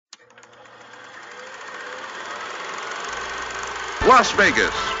Las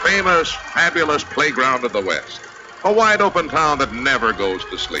Vegas, famous, fabulous playground of the West. A wide-open town that never goes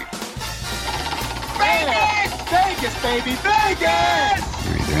to sleep. Vegas! Vegas, baby, Vegas!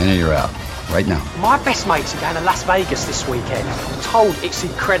 You're either in or you're out. Right now. My best mates are going to Las Vegas this weekend. I'm told it's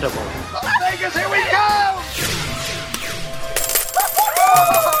incredible. Vegas, here we go!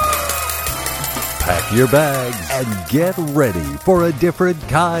 Pack your bags and get ready for a different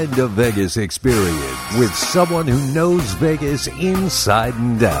kind of Vegas experience with someone who knows Vegas inside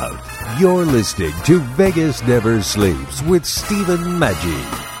and out. You're listening to Vegas Never Sleeps with Stephen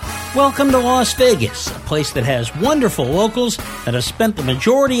Maggi. Welcome to Las Vegas, a place that has wonderful locals that have spent the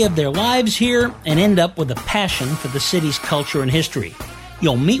majority of their lives here and end up with a passion for the city's culture and history.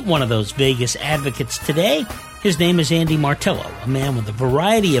 You'll meet one of those Vegas advocates today. His name is Andy Martello, a man with a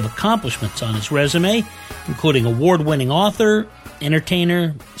variety of accomplishments on his resume, including award-winning author,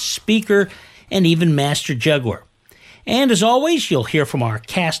 entertainer, speaker, and even master juggler. And as always, you'll hear from our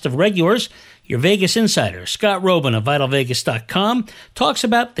cast of regulars. Your Vegas insider, Scott Robin of VitalVegas.com, talks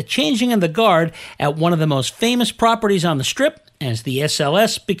about the changing of the guard at one of the most famous properties on the Strip as the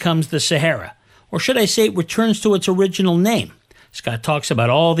SLS becomes the Sahara. Or should I say, returns to its original name. Scott talks about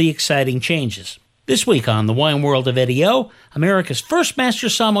all the exciting changes. This week on The Wine World of Eddie O, America's first master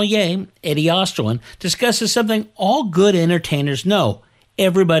sommelier, Eddie Osterlin, discusses something all good entertainers know.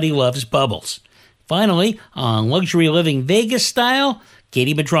 Everybody loves bubbles. Finally, on Luxury Living Vegas Style,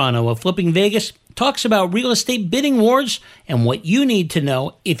 Katie Medrano of Flipping Vegas talks about real estate bidding wars and what you need to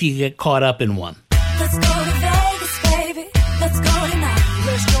know if you get caught up in one. Let's go to Vegas, baby. Let's go tonight.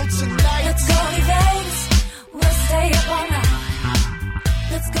 Let's go tonight. Let's go to Vegas. We'll stay up all night.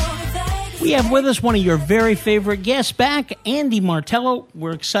 Let's go to Vegas. We have with us one of your very favorite guests back, Andy Martello.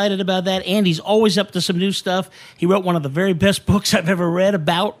 We're excited about that. Andy's always up to some new stuff. He wrote one of the very best books I've ever read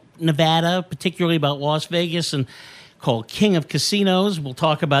about Nevada, particularly about Las Vegas, and called King of Casinos. We'll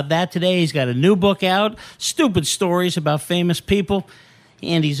talk about that today. He's got a new book out, Stupid Stories About Famous People.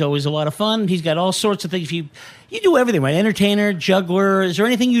 Andy's always a lot of fun. He's got all sorts of things. You do everything, right? Entertainer, juggler. Is there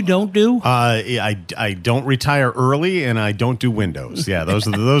anything you don't do? I don't retire early, and I don't do windows. Yeah, those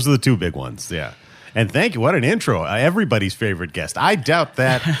are the two big ones. Yeah. And thank you. What an intro. Everybody's favorite guest. I doubt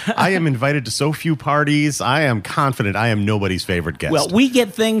that. I am invited to so few parties. I am confident I am nobody's favorite guest. Well, we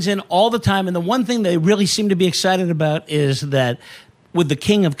get things in all the time, and the one thing they really seem to be excited about is that with the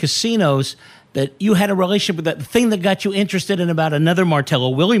King of Casinos, that you had a relationship with that. The thing that got you interested in about another Martello,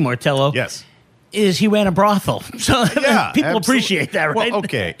 Willie Martello, yes, is he ran a brothel. So yeah, people appreciate that, right? Well,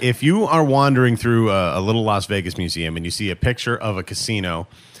 okay. If you are wandering through a little Las Vegas museum and you see a picture of a casino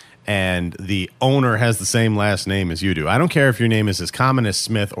and the owner has the same last name as you do, I don't care if your name is as common as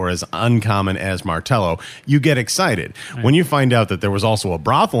Smith or as uncommon as Martello, you get excited. Right. When you find out that there was also a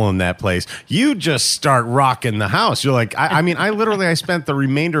brothel in that place, you just start rocking the house. You're like, I spent the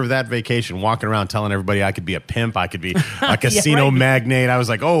remainder of that vacation walking around telling everybody I could be a pimp, I could be a casino magnate. I was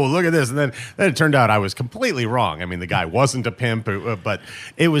like, oh, look at this. And then it turned out I was completely wrong. I mean, the guy wasn't a pimp, but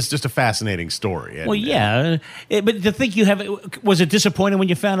it was just a fascinating story. And, well, yeah. But to think was it disappointing when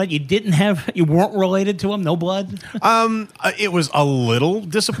you found out you weren't related to him, no blood? It was a little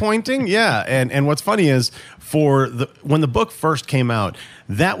disappointing, yeah. And what's funny is when the book first came out,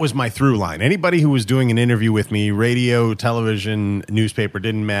 that was my through line. Anybody who was doing an interview with me, radio, television, newspaper,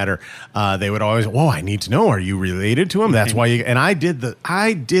 didn't matter. They would always, "Whoa, I need to know. Are you related to him?" That's why you. And I did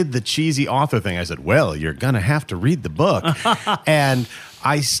the cheesy author thing. I said, "Well, you're gonna have to read the book," and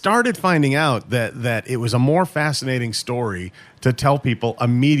I started finding out that it was a more fascinating story to tell people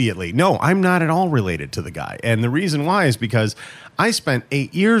immediately, no, I'm not at all related to the guy. And the reason why is because I spent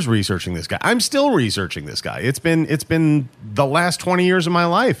 8 years researching this guy. I'm still researching this guy. It's been the last 20 years of my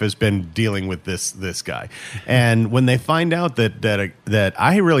life has been dealing with this guy. And when they find out that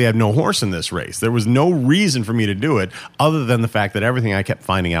I really had no horse in this race, there was no reason for me to do it other than the fact that everything I kept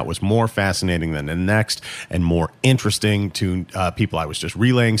finding out was more fascinating than the next and more interesting to people I was just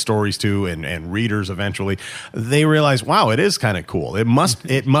relaying stories to and readers eventually. They realized, wow, it is kind of cool. It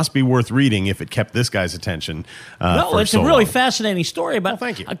must be worth reading if it kept this guy's attention. It's a really fascinating story about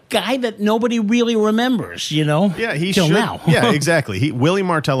a guy that nobody really remembers, Yeah, till now. Yeah, exactly. Willie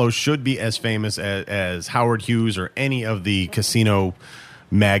Martello should be as famous as Howard Hughes or any of the casino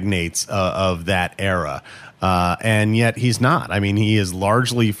magnates of that era. And yet he's not. I mean, he is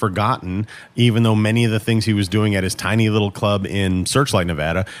largely forgotten, even though many of the things he was doing at his tiny little club in Searchlight,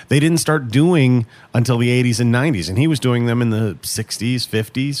 Nevada, they didn't start doing until the 80s and 90s. And he was doing them in the 60s,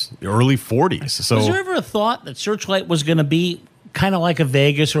 50s, early 40s. So, was there ever a thought that Searchlight was going to be kind of like a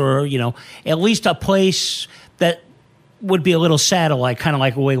Vegas or, at least a place that would be a little satellite, kind of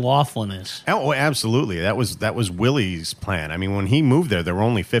like the way Laughlin is. Oh, absolutely. That was Willie's plan. I mean, when he moved there were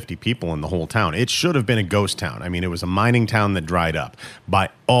only 50 people in the whole town. It should have been a ghost town. I mean, it was a mining town that dried up. By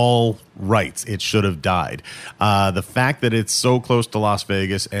all rights, it should have died. The fact that it's so close to Las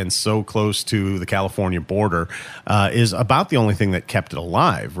Vegas and so close to the California border is about the only thing that kept it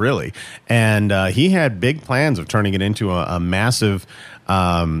alive, really. And he had big plans of turning it into a massive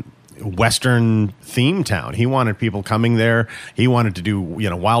Western theme town. He wanted people coming there. He wanted to do,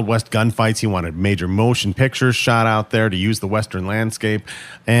 Wild West gunfights. He wanted major motion pictures shot out there to use the Western landscape.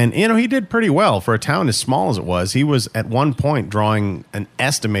 And, he did pretty well for a town as small as it was. He was at one point drawing an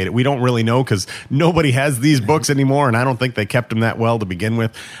estimated, we don't really know because nobody has these books anymore, and I don't think they kept them that well to begin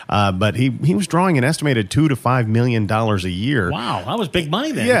with. But he was drawing an estimated $2 to $5 million a year. Wow, that was big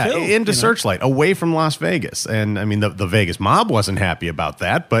money then, yeah, too. Into Searchlight, away from Las Vegas. And, I mean, the Vegas mob wasn't happy about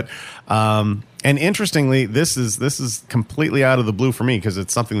that, but and interestingly, this is completely out of the blue for me because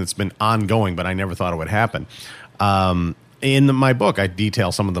it's something that's been ongoing, but I never thought it would happen. In my book, I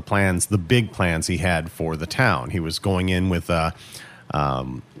detail some of the plans, the big plans he had for the town. He was going in with Doc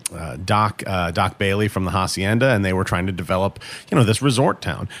Bailey from the Hacienda, and they were trying to develop, this resort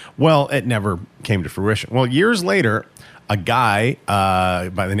town. Well, it never came to fruition. Well, years later, a guy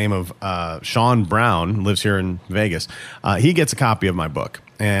by the name of Sean Brown lives here in Vegas. He gets a copy of my book,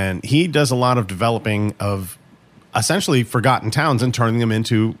 and he does a lot of developing of essentially forgotten towns and turning them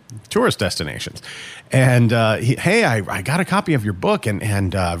into tourist destinations. And I got a copy of your book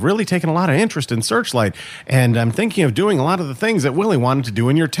and really taken a lot of interest in Searchlight. And I'm thinking of doing a lot of the things that Willie wanted to do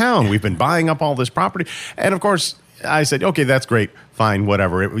in your town. We've been buying up all this property. And of course, I said, okay, that's great. Fine,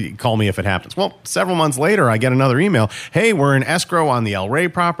 whatever. Call me if it happens. Well, several months later, I get another email. Hey, we're in escrow on the El Rey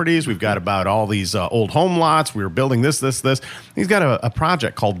properties. We've got about all these old home lots. We were building this. He's got a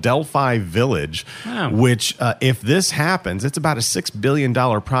project called Delphi Village, which, if this happens, it's about a $6 billion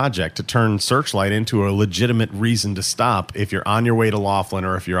project to turn Searchlight into a legitimate reason to stop if you're on your way to Laughlin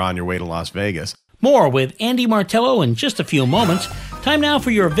or if you're on your way to Las Vegas. More with Andy Martello in just a few moments. Time now for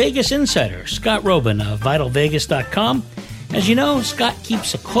your Vegas Insider, Scott Robin of VitalVegas.com. As you know, Scott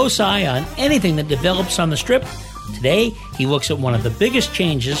keeps a close eye on anything that develops on the Strip. Today, he looks at one of the biggest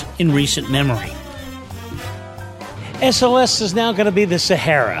changes in recent memory. SLS is now going to be the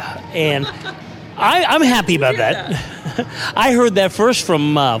Sahara, and I'm happy about that. I heard that first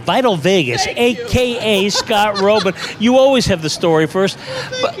from Vital Vegas, a.k.a. Scott Robin. You always have the story first.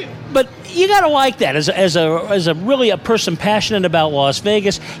 But you got to like that. As a really a person passionate about Las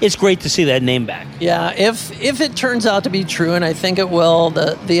Vegas, it's great to see that name back. Yeah, if it turns out to be true, and I think it will,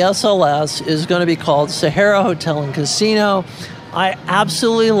 the SLS is going to be called Sahara Hotel and Casino. I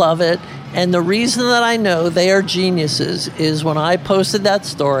absolutely love it. And the reason that I know they are geniuses is when I posted that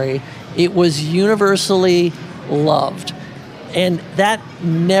story, it was universally loved. And that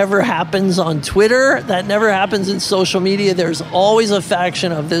never happens on Twitter. That never happens in social media. There's always a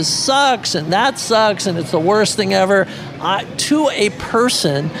faction of this sucks and that sucks and it's the worst thing ever. To a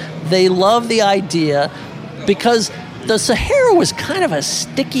person, they love the idea because the Sahara was kind of a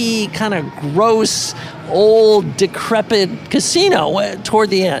sticky, kind of gross, old, decrepit casino toward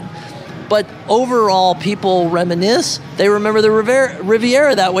the end. But overall, people reminisce. They remember the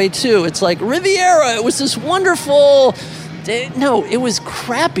Riviera that way, too. It's like, Riviera, it was this wonderful... No, it was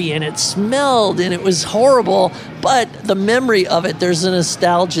crappy, and it smelled, and it was horrible. But the memory of it, there's a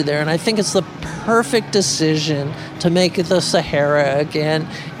nostalgia there. And I think it's the perfect decision to make it the Sahara again.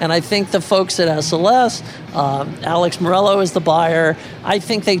 And I think the folks at SLS, Alex Morello is the buyer. I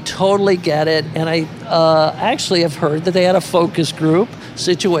think they totally get it. And I actually have heard that they had a focus group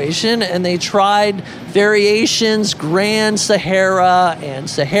situation, and they tried variations, Grand Sahara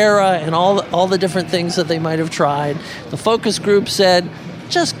and all the different things that they might have tried. The focus group said,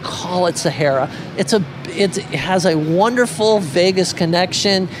 just call it Sahara. It has a wonderful Vegas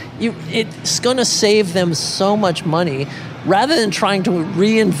connection. It's going to save them so much money. Rather than trying to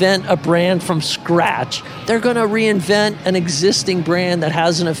reinvent a brand from scratch, they're going to reinvent an existing brand that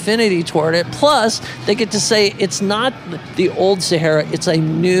has an affinity toward it. Plus, they get to say it's not the old Sahara, it's a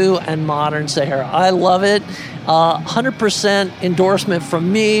new and modern Sahara. I love it. 100% endorsement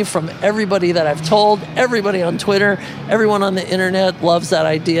from me, from everybody that I've told, everybody on Twitter, everyone on the internet loves that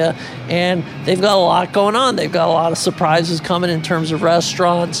idea. And they've got a lot going on. They've got a lot of surprises coming in terms of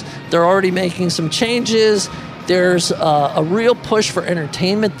restaurants. They're already making some changes. There's a real push for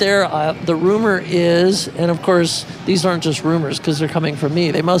entertainment there. The rumor is, and of course, these aren't just rumors because they're coming from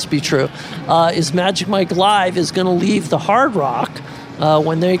me. They must be true, is Magic Mike Live is going to leave the Hard Rock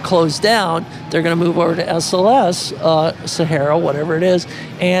when they close down. They're going to move over to SLS, Sahara, whatever it is.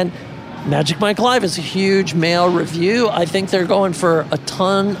 And Magic Mike Live is a huge male review. I think they're going for a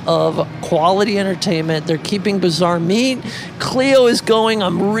ton of quality entertainment. They're keeping Bizarre Meat. Cleo is going.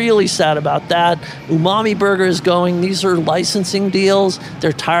 I'm really sad about that. Umami Burger is going. These are licensing deals.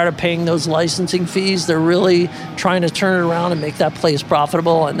 They're tired of paying those licensing fees. They're really trying to turn it around and make that place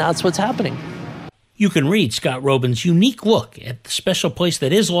profitable, and that's what's happening. You can read Scott Robin's unique look at the special place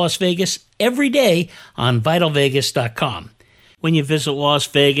that is Las Vegas every day on VitalVegas.com. When you visit Las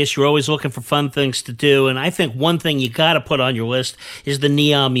Vegas, you're always looking for fun things to do, and I think one thing you got to put on your list is the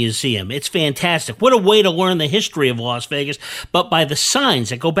Neon Museum. It's fantastic. What a way to learn the history of Las Vegas, but by the signs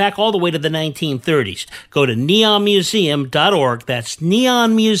that go back all the way to the 1930s. Go to neonmuseum.org. That's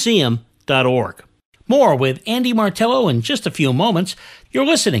neonmuseum.org. More with Andy Martello in just a few moments. You're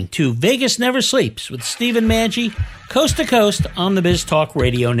listening to Vegas Never Sleeps with Stephen Maggi, coast to coast on the Biz Talk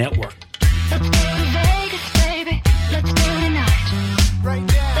Radio Network. Let's go to Vegas, baby. Let's go tonight. Right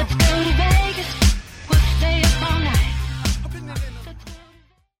now. Let's go to Vegas. We'll stay up all night.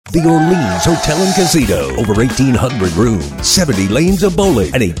 The Orleans Hotel and Casino. Over 1,800 rooms, 70 lanes of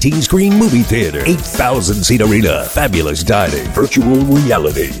bowling, an 18-screen movie theater, 8,000-seat arena, fabulous dining, virtual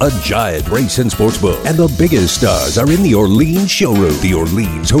reality, a giant race and sports book, and the biggest stars are in the Orleans showroom. The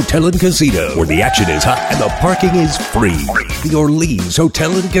Orleans Hotel and Casino, where the action is hot and the parking is free. The Orleans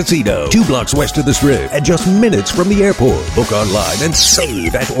Hotel and Casino, 2 blocks west of the Strip and just minutes from the airport. Book online and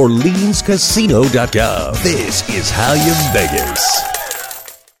save at OrleansCasino.com. This is how you Vegas.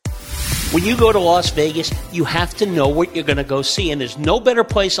 When you go to Las Vegas, you have to know what you're going to go see, and there's no better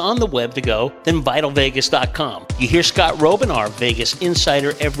place on the web to go than VitalVegas.com. You hear Scott Robin, our Vegas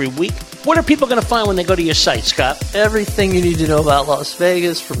insider, every week. What are people going to find when they go to your site, Scott? Everything you need to know about Las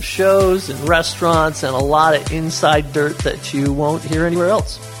Vegas, from shows and restaurants and a lot of inside dirt that you won't hear anywhere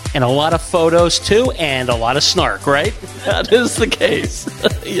else. And a lot of photos, too, and a lot of snark, right? That is the case.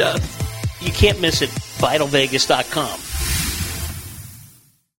 Yes. You can't miss it. VitalVegas.com.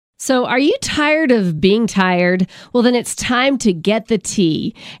 So are you tired of being tired? Well, then it's time to get the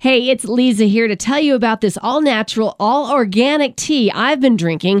tea. Hey, it's Lisa here to tell you about this all-natural, all-organic tea I've been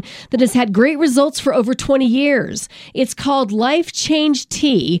drinking that has had great results for over 20 years. It's called Life Change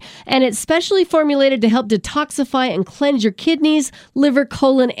Tea, and it's specially formulated to help detoxify and cleanse your kidneys, liver,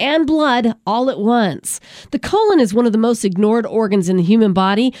 colon, and blood all at once. The colon is one of the most ignored organs in the human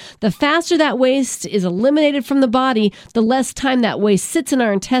body. The faster that waste is eliminated from the body, the less time that waste sits in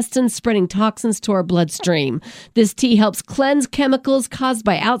our intestines, spreading toxins to our bloodstream. This tea helps cleanse chemicals caused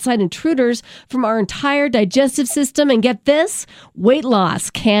by outside intruders from our entire digestive system. And get this, weight loss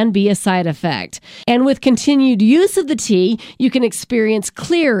can be a side effect. And with continued use of the tea, you can experience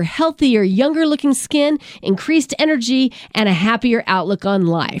clearer, healthier, younger looking skin, increased energy, and a happier outlook on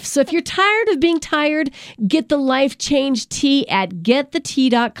life. So if you're tired of being tired, get the Life Change Tea at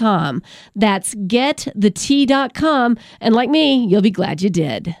getthetea.com. That's getthetea.com. And like me, you'll be glad you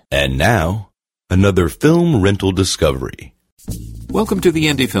did. And now, another film rental discovery. Welcome to the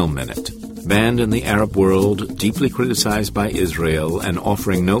Indie Film Minute. Banned in the Arab world, deeply criticized by Israel, and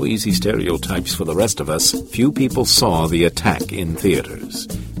offering no easy stereotypes for the rest of us, few people saw The Attack in theaters.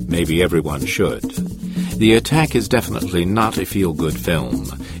 Maybe everyone should. The Attack is definitely not a feel-good film.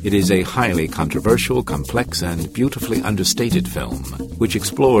 It is a highly controversial, complex, and beautifully understated film, which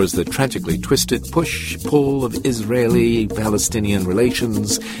explores the tragically twisted push-pull of Israeli-Palestinian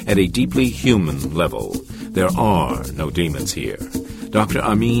relations at a deeply human level. There are no demons here. Dr.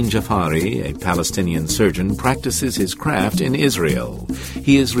 Amin Jafari, a Palestinian surgeon, practices his craft in Israel.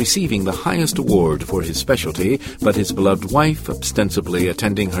 He is receiving the highest award for his specialty, but his beloved wife, ostensibly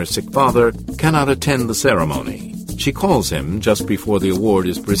attending her sick father, cannot attend the ceremony. She calls him just before the award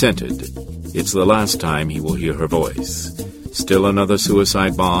is presented. It's the last time he will hear her voice. Still another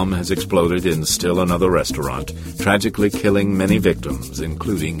suicide bomb has exploded in still another restaurant, tragically killing many victims,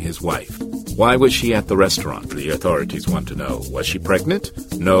 including his wife. Why was she at the restaurant? The authorities want to know. Was she pregnant?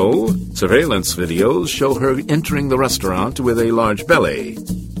 No. Surveillance videos show her entering the restaurant with a large belly.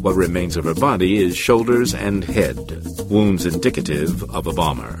 What remains of her body is shoulders and head, wounds indicative of a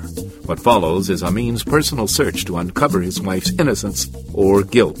bomber. What follows is Amin's personal search to uncover his wife's innocence or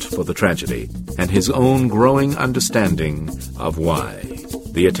guilt for the tragedy, and his own growing understanding of why.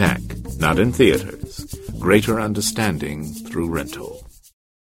 The Attack, not in theaters. Greater understanding through rental.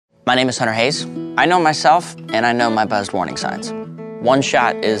 My name is Hunter Hayes. I know myself, and I know my buzzed warning signs. One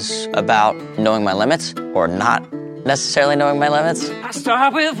shot is about knowing my limits, or not necessarily knowing my limits. I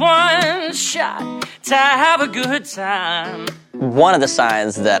start with one shot to have a good time. One of the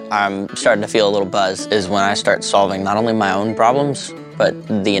signs that I'm starting to feel a little buzzed is when I start solving not only my own problems, but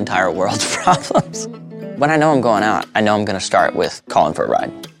the entire world's problems. When I know I'm going out, I know I'm going to start with calling for a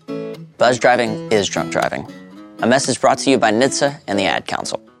ride. Buzz driving is drunk driving. A message brought to you by NHTSA and the Ad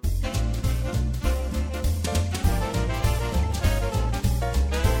Council.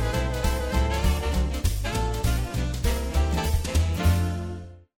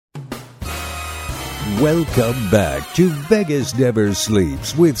 Welcome back to Vegas Never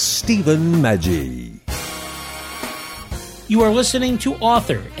Sleeps with Stephen Maggi. You are listening to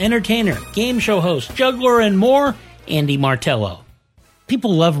author, entertainer, game show host, juggler, and more, Andy Martello.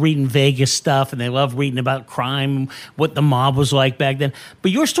 People love reading Vegas stuff, and they love reading about crime, what the mob was like back then.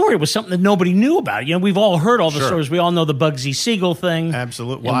 But your story was something that nobody knew about. You know, we've all heard all the stories. We all know the Bugsy Siegel thing.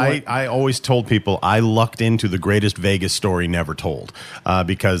 Absolutely. Well, I always told people I lucked into the greatest Vegas story never told,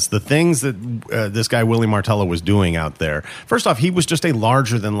 because the things that this guy Willie Martello was doing out there. First off, he was just a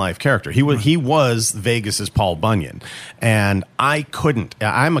larger than life character. He was Vegas's Paul Bunyan, and I couldn't.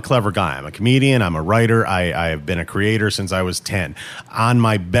 I'm a clever guy. I'm a comedian. I'm a writer. I have been a creator since I was 10. On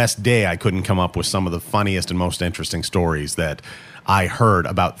my best day, I couldn't come up with some of the funniest and most interesting stories that I heard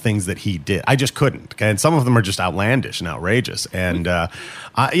about things that he did. I just couldn't. And some of them are just outlandish and outrageous. And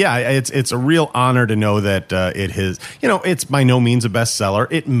it's a real honor to know that it is, it's by no means a bestseller.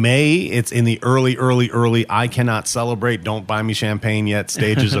 It's in the early, I cannot celebrate, don't buy me champagne yet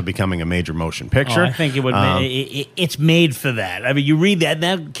stages of becoming a major motion picture. Oh, I think it would. It's made for that. I mean, you read that, and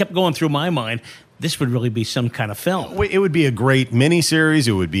that kept going through my mind. This would really be some kind of film. It would be a great miniseries.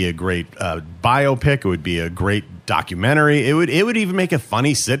 It would be a great biopic. It would be a great documentary. It would even make a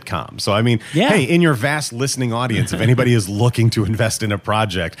funny sitcom. So, I mean, hey, in your vast listening audience, if anybody is looking to invest in a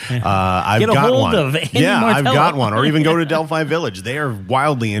project, I've got one. I've got one. Or even go to Delphi Village. They are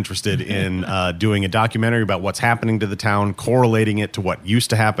wildly interested in doing a documentary about what's happening to the town, correlating it to what used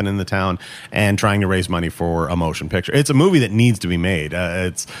to happen in the town, and trying to raise money for a motion picture. It's a movie that needs to be made.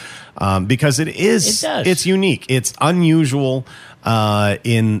 Because it's unique. It's unusual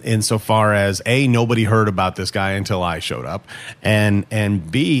in so far as A, nobody heard about this guy until I showed up,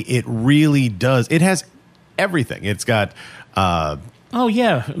 and B, it really does. It has everything. It's got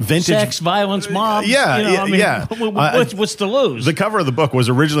vintage sex, violence, mobs. What's to lose? The cover of the book was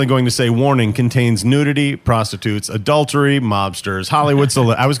originally going to say, "Warning: contains nudity, prostitutes, adultery, mobsters, Hollywood."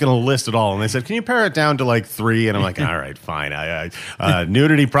 I was going to list it all, and they said, "Can you pare it down to like 3?" And I'm like, "All right, fine.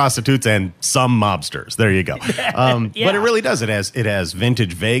 Nudity, prostitutes, and some mobsters." There you go. But it really does. It has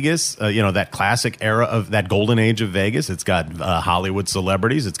vintage Vegas. That classic era of that golden age of Vegas. It's got Hollywood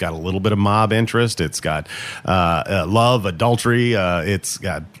celebrities. It's got a little bit of mob interest. It's got love, adultery. It's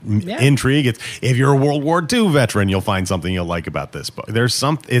got intrigue. If you're a World War II veteran, you'll find something you'll like about this book.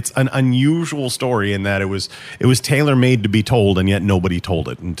 It's an unusual story in that it was tailor-made to be told, and yet nobody told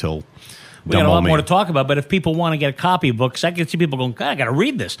it until. We got a lot more to talk about, but if people want to get a copy of books, I can see people going, God, I got to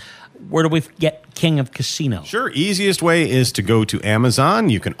read this. Where do we get King of Casino? Sure. Easiest way is to go to Amazon.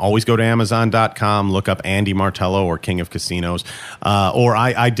 You can always go to Amazon.com, look up Andy Martello or King of Casinos. Or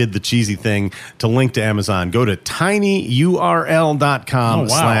I did the cheesy thing to link to Amazon. Go to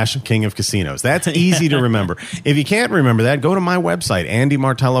tinyurl.com/King of Casinos. That's easy to remember. If you can't remember that, go to my website,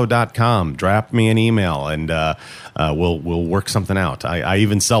 andymartello.com. Drop me an email, and we'll work something out. I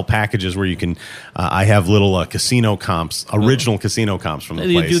even sell packages where you can. I have little casino comps, original casino comps from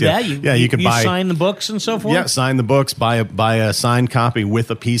the place. You do that? You can buy. Sign the books and so forth? Yeah, sign the books, buy a signed copy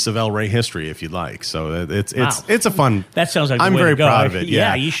with a piece of El Rey history if you'd like. So it's a fun. That sounds like I'm the way very to go. proud of it.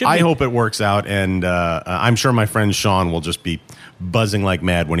 Yeah, you should. I hope it works out, and I'm sure my friend Sean will just be buzzing like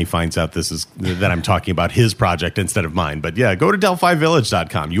mad when he finds out that I'm talking about his project instead of mine. But yeah, go to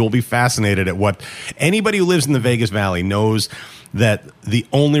DelphiVillage.com. You will be fascinated at what anybody who lives in the Vegas Valley knows. That the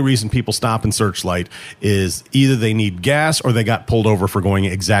only reason people stop and Searchlight is either they need gas or they got pulled over for going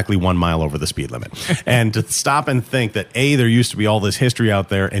exactly 1 mile over the speed limit. And to stop and think that A, there used to be all this history out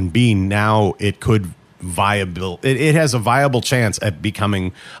there, and B, now it could it has a viable chance at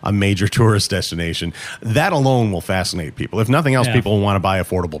becoming a major tourist destination. That alone will fascinate people. If nothing else, people want to buy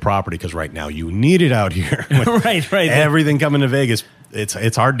affordable property because right now you need it out here. right. Everything coming to Vegas.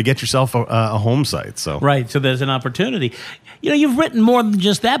 It's hard to get yourself a home site. So there's an opportunity. You've written more than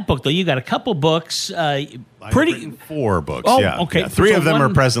just that book, though. You got a couple books. I've written 4 books. Oh, yeah. okay. Yeah. 3 of them are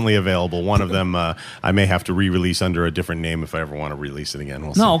presently available. One of them I may have to re-release under a different name if I ever want to release it again.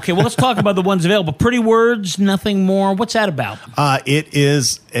 We'll see. Okay. Well, let's talk about the ones available. Pretty Words, Nothing More. What's that about? It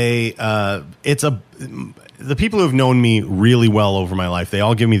is the people who have known me really well over my life, they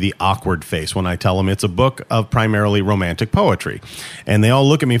all give me the awkward face when I tell them it's a book of primarily romantic poetry. And they all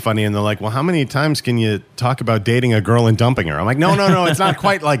look at me funny and they're like, well, how many times can you talk about dating a girl and dumping her? I'm like, no, it's not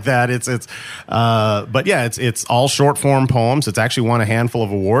quite like that. But yeah, it's all short form poems. It's actually won a handful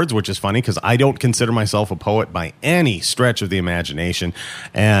of awards, which is funny because I don't consider myself a poet by any stretch of the imagination.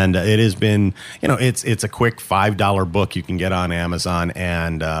 And it has been, it's a quick $5 book you can get on Amazon.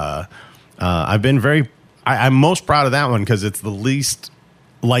 And I've been I'm most proud of that one because it's the least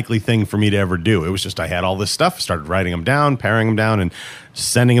likely thing for me to ever do. It was just I had all this stuff, started writing them down, paring them down, and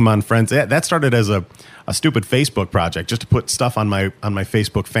sending them on friends. That started as a stupid Facebook project just to put stuff on my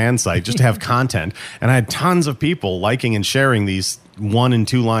Facebook fan site, just to have content. And I had tons of people liking and sharing these 1- and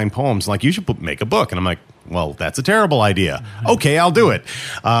 2-line poems. Like, you should make a book. And I'm like, well, that's a terrible idea. Okay, I'll do it.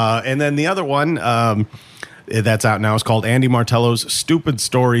 And then the other one that's out now is called Andy Martello's Stupid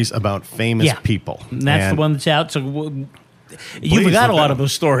Stories About Famous People. And that's the one that's out. So you forgot a lot of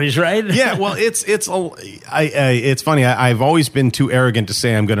those stories, right? Yeah, well, it's funny. I've always been too arrogant to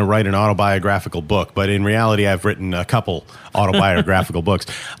say I'm going to write an autobiographical book, but in reality, I've written a couple autobiographical books.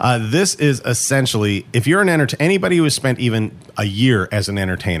 This is essentially, if you're anybody who has spent even a year as an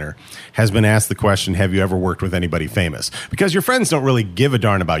entertainer has been asked the question, have you ever worked with anybody famous? Because your friends don't really give a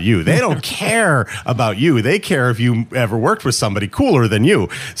darn about you. They don't care about you. They care if you ever worked with somebody cooler than you.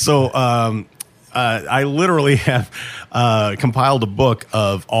 So, I literally have compiled a book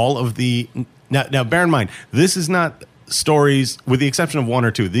of all of the... Now, bear in mind, this is not stories, with the exception of 1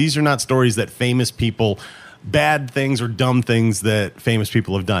 or 2, these are not stories that famous people... bad things or dumb things that famous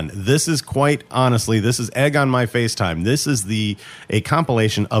people have done. This is quite honestly, this is egg on my face time. This is a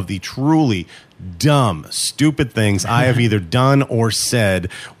compilation of the truly dumb, stupid things I have either done or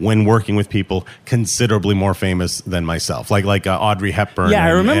said when working with people considerably more famous than myself, like Audrey Hepburn. Yeah, I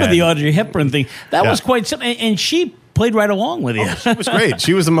remember the Audrey Hepburn thing. That was quite something, and she played right along with you. Oh, she was great.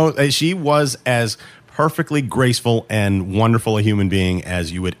 She was she was as perfectly graceful and wonderful a human being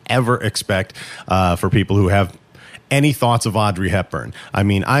as you would ever expect for people who have any thoughts of Audrey Hepburn. I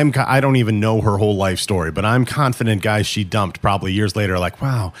mean, I don't even know her whole life story, but I'm confident guys she dumped probably years later are like,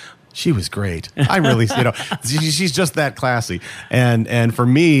 wow, she was great. I really, she's just that classy. And for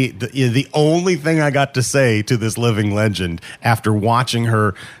me, the only thing I got to say to this living legend after watching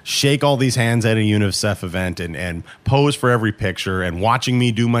her shake all these hands at a UNICEF event and pose for every picture and watching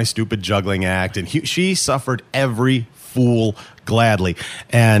me do my stupid juggling act, and she suffered every fool gladly.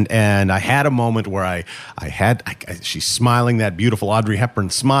 And I had a moment where she's smiling that beautiful Audrey Hepburn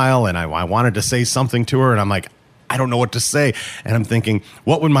smile, and I wanted to say something to her, and I'm like, I don't know what to say. And I'm thinking,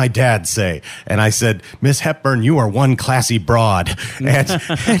 what would my dad say? And I said, Miss Hepburn, you are one classy broad. And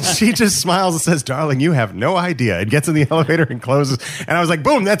she just smiles and says, darling, you have no idea. And gets in the elevator and closes. And I was like,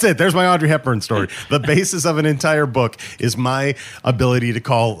 boom, that's it. There's my Audrey Hepburn story. The basis of an entire book is my ability to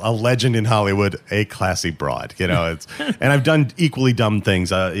call a legend in Hollywood a classy broad. And I've done equally dumb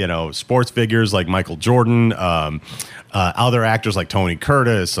things, sports figures like Michael Jordan, other actors like Tony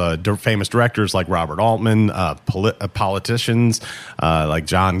Curtis, famous directors like Robert Altman, politicians like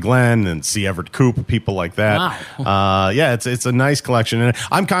John Glenn and C. Everett Koop, people like that. Wow. It's a nice collection, and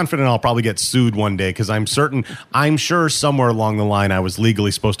I'm confident I'll probably get sued one day because I'm sure somewhere along the line I was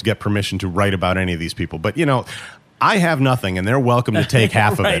legally supposed to get permission to write about any of these people. But I have nothing, and they're welcome to take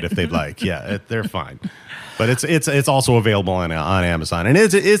half of it if they'd like. Yeah, they're fine. But it's also available on Amazon, and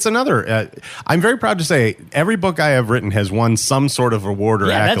it's another. I'm very proud to say every book I have written has won some sort of award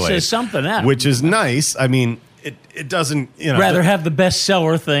or accolade. That says something, which is nice. I mean, it doesn't rather have the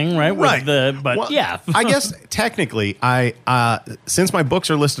bestseller thing, right? Right. I guess technically, since my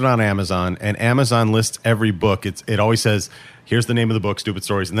books are listed on Amazon, and Amazon lists every book, it always says, here's the name of the book, Stupid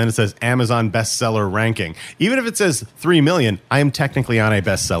Stories, and then it says Amazon bestseller ranking. Even if it says 3 million, I am technically on a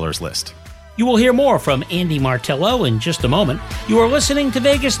bestsellers list. You will hear more from Andy Martello in just a moment. You are listening to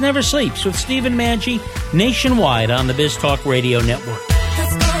Vegas Never Sleeps with Stephen Maggi, nationwide on the Biz Talk Radio Network.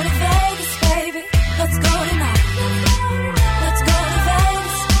 Let's go to Vegas, baby. Let's go tonight. Let's go to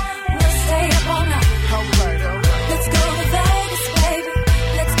Vegas. We'll stay up all night. Let's go to Vegas, baby.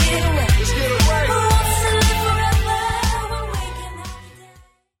 Let's get away. Who wants to live forever when we can have a day?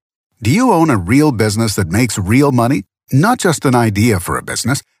 Do you own a real business that makes real money? Not just an idea for a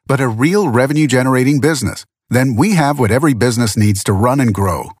business, but a real revenue-generating business? Then we have what every business needs to run and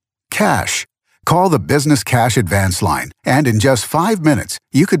grow. Cash. Call the Business Cash Advance Line, and in just 5 minutes,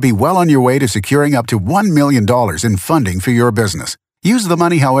 you could be well on your way to securing up to $1 million in funding for your business. Use the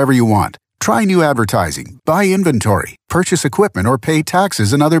money however you want. Try new advertising, buy inventory, purchase equipment, or pay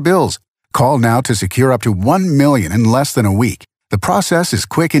taxes and other bills. Call now to secure up to $1 million in less than a week. The process is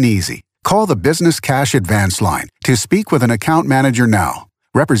quick and easy. Call the Business Cash Advance line to speak with an account manager now.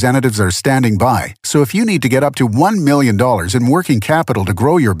 Representatives are standing by, so if you need to get up to $1 million in working capital to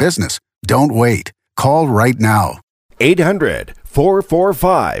grow your business, don't wait. Call right now.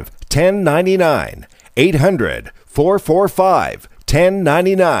 800-445-1099.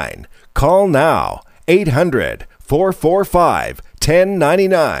 800-445-1099. Call now.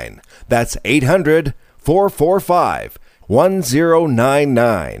 800-445-1099. That's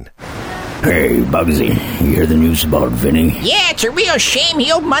 800-445-1099. Hey, Bugsy, you hear the news about Vinny? Yeah, it's a real shame.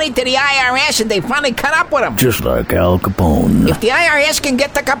 He owed money to the IRS and they finally caught up with him. Just like Al Capone. If the IRS can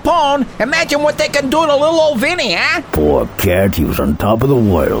get to Capone, imagine what they can do to little old Vinny, huh? Poor cat, he was on top of the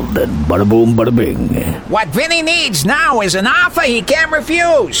world. Then bada boom, bada bing. What Vinny needs now is an offer he can't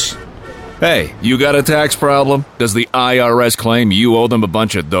refuse. Hey, you got a tax problem? Does the IRS claim you owe them a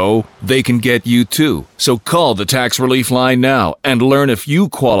bunch of dough? They can get you too. So call the tax relief line now and learn if you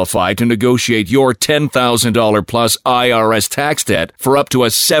qualify to negotiate your $10,000 plus IRS tax debt for up to a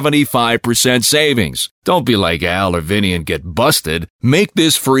 75% savings. Don't be like Al or Vinny and get busted. Make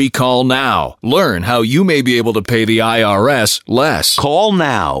this free call now. Learn how you may be able to pay the IRS less. Call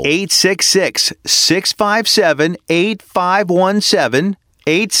now. 866-657-8517.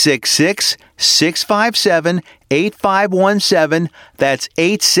 866-657-8517. That's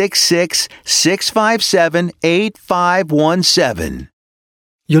 866-657-8517.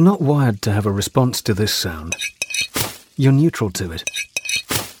 You're not wired to have a response to this sound. You're neutral to it.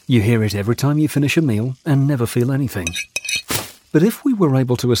 You hear it every time you finish a meal and never feel anything. But if we were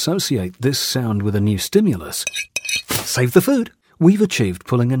able to associate this sound with a new stimulus, save the food, we've achieved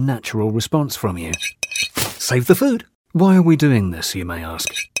pulling a natural response from you. Save the food. Why are we doing this, you may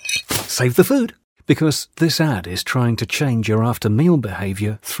ask? Save the food. Because this ad is trying to change your after-meal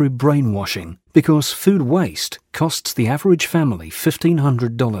behavior through brainwashing. Because food waste costs the average family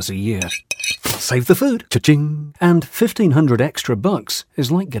 $1,500 a year. Save the food. Cha-ching. And $1,500 extra bucks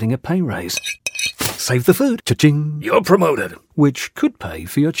is like getting a pay raise. Save the food. Cha-ching. You're promoted. Which could pay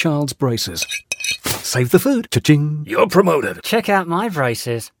for your child's braces. Save the food. Cha-ching. You're promoted. Check out my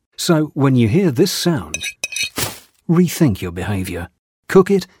braces. So when you hear this sound, rethink your behavior. Cook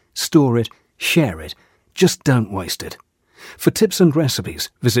it, store it, share it. Just don't waste it. For tips and recipes,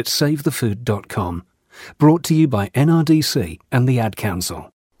 visit SaveTheFood.com. Brought to you by NRDC and the Ad Council.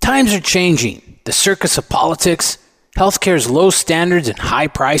 Times are changing. The circus of politics, healthcare's low standards and high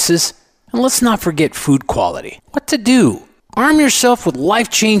prices, and let's not forget food quality. What to do? Arm yourself with Life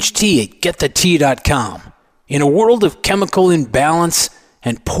Change Tea at GetTheTea.com. In a world of chemical imbalance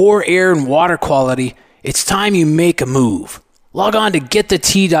and poor air and water quality, it's time you make a move. Log on to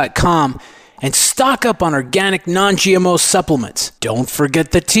GetTheTea.com and stock up on organic non-GMO supplements. Don't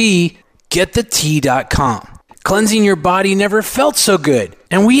forget the tea. GetTheTea.com. Cleansing your body never felt so good.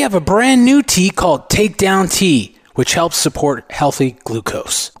 And we have a brand new tea called Takedown Tea, which helps support healthy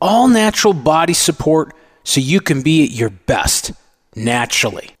glucose. All natural body support so you can be at your best,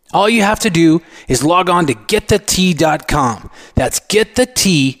 naturally. All you have to do is log on to GetTheTea.com. That's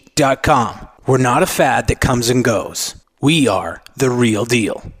GetTheTea.com. We're not a fad that comes and goes. We are the real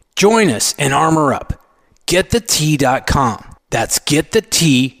deal. Join us and armor up. GetTheTea.com. That's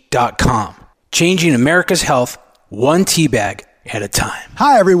GetTheTea.com. Changing America's health one tea bag at a time.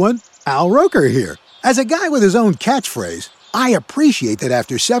 Hi, everyone. Al Roker here. As a guy with his own catchphrase, I appreciate that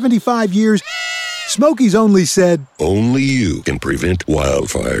after 75 years, Smokey's only said, "Only you can prevent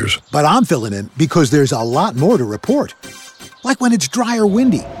wildfires." But I'm filling in because there's a lot more to report. Like when it's dry or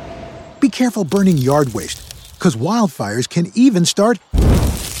windy. Be careful burning yard waste, because wildfires can even start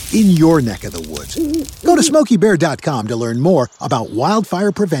in your neck of the woods. Go to SmokeyBear.com to learn more about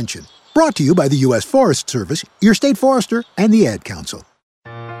wildfire prevention. Brought to you by the U.S. Forest Service, your state forester, and the Ad Council.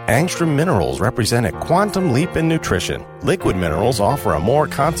 Angstrom Minerals represent a quantum leap in nutrition. Liquid minerals offer a more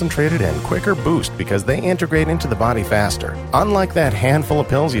concentrated and quicker boost because they integrate into the body faster. Unlike that handful of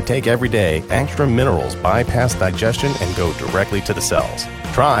pills you take every day, Angstrom Minerals bypass digestion and go directly to the cells.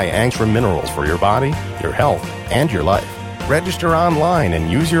 Try Angstrom Minerals for your body, your health, and your life. Register online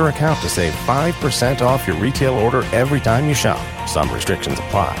and use your account to save 5% off your retail order every time you shop. Some restrictions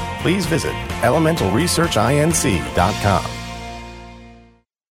apply. Please visit elementalresearchinc.com.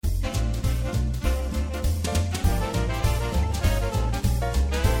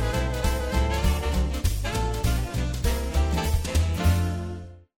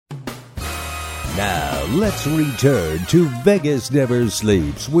 Now, let's return to Vegas Never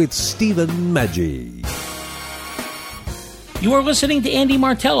Sleeps with Stephen Maggi. You are listening to Andy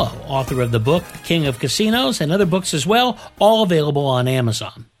Martello, author of the book King of Casinos and other books as well, all available on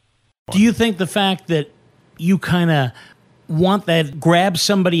Amazon. Do you think the fact that you kind of want that, grab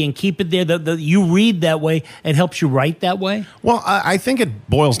somebody and keep it there? That you read that way, it helps you write that way? Well, I think it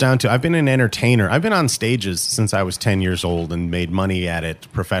boils down to, I've been an entertainer. I've been on stages since I was 10 years old and made money at it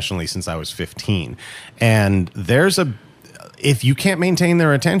professionally since I was 15. And if you can't maintain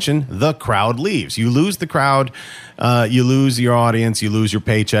their attention, the crowd leaves. You lose the crowd, you lose your audience, you lose your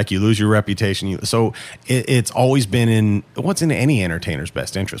paycheck, you lose your reputation. So it's always been in what's in any entertainer's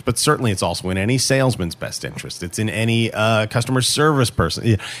best interest, but certainly it's also in any salesman's best interest. It's in any customer service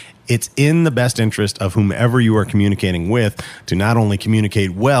person. It's in the best interest of whomever you are communicating with to not only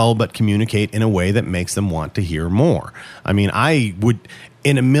communicate well, but communicate in a way that makes them want to hear more. I mean, I would...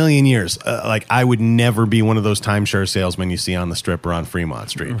 In a million years, I would never be one of those timeshare salesmen you see on the Strip or on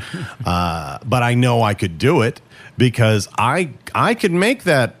Fremont Street. But I know I could do it because I could make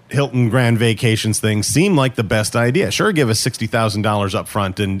that Hilton Grand Vacations thing seem like the best idea. Sure, give us $60,000 up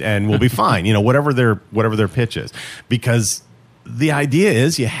front and we'll be fine. Whatever their pitch is. Because the idea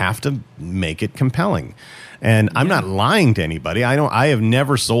is you have to make it compelling. And I'm not lying to anybody. I have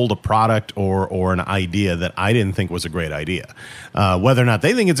never sold a product or an idea that I didn't think was a great idea. Whether or not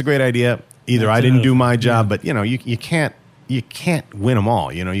they think it's a great idea, either I didn't do my job, but you can't win them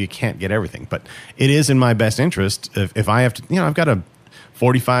all. You can't get everything. But it is in my best interest if I have to. I've got a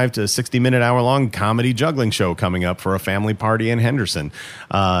 45 to 60-minute, hour-long comedy juggling show coming up for a family party in Henderson.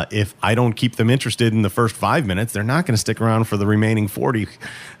 If I don't keep them interested in the first 5 minutes, they're not going to stick around for the remaining 40.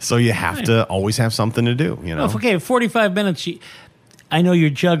 So you have to always have something to do. Well, okay, 45 minutes. I know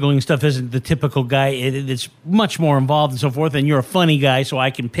your juggling stuff isn't the typical guy. It's much more involved and so forth, and you're a funny guy, so I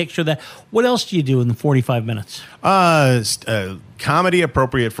can picture that. What else do you do in the 45 minutes? Comedy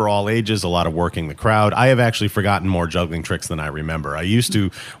appropriate for all ages, a lot of working the crowd. I have actually forgotten more juggling tricks than I remember. I used to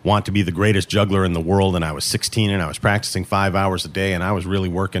want to be the greatest juggler in the world, and I was 16, and I was practicing 5 hours a day, and I was really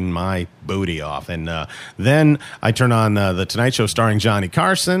working my booty off. And then I turned on The Tonight Show starring Johnny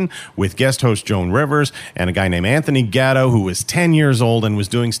Carson with guest host Joan Rivers and a guy named Anthony Gatto, who was 10 years old and was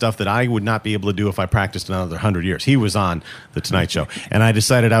doing stuff that I would not be able to do if I practiced another 100 years. He was on The Tonight Show. And I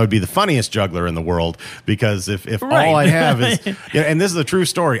decided I would be the funniest juggler in the world because if all I have is... and this is a true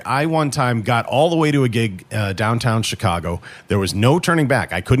story. I one time got all the way to a gig downtown Chicago. There was no turning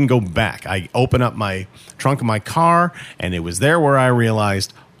back. I couldn't go back. I opened up my trunk of my car, and it was there where I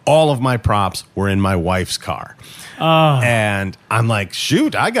realized all of my props were in my wife's car. And I'm like,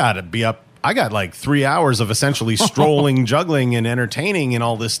 shoot, I got to be up. I got like 3 hours of essentially strolling, juggling, and entertaining and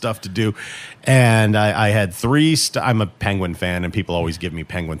all this stuff to do. And I had I'm a penguin fan, and people always give me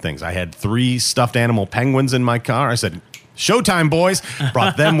penguin things. I had 3 stuffed animal penguins in my car. I said, showtime, boys.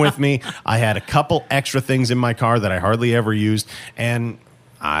 Brought them with me. I had a couple extra things in my car that I hardly ever used. And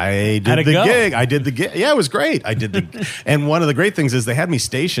I did the gig. I did the gig. Yeah, it was great. I did the, and one of the great things is they had me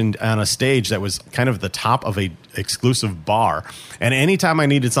stationed on a stage that was kind of the top of a exclusive bar. And anytime I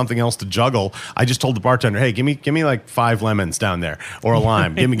needed something else to juggle, I just told the bartender, "Hey, give me like 5 lemons down there or a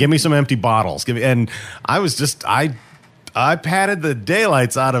lime. give me some empty bottles." And I was just I patted the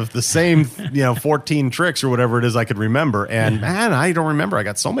daylights out of the same, 14 tricks or whatever it is I could remember. And man, I don't remember. I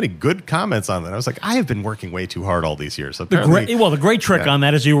got so many good comments on that. I was like, I have been working way too hard all these years. So the great trick on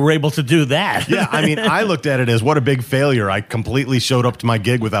that is you were able to do that. Yeah, I mean, I looked at it as what a big failure. I completely showed up to my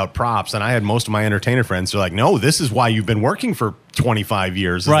gig without props. And I had most of my entertainer friends who are like, no, this is why you've been working for 25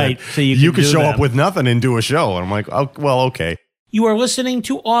 years. Right. So you could show up with nothing and do a show. And I'm like, oh, well, okay. You are listening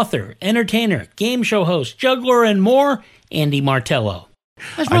to author, entertainer, game show host, juggler, and more, Andy Martello.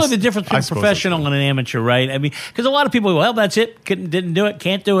 That's really the difference between a professional and an amateur, right? I mean, because a lot of people go, well, that's it. Didn't do it.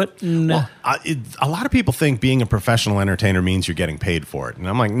 Can't do it. Well, a lot of people think being a professional entertainer means you're getting paid for it. And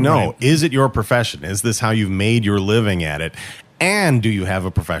I'm like, no. Right. Is it your profession? Is this how you've made your living at it? And do you have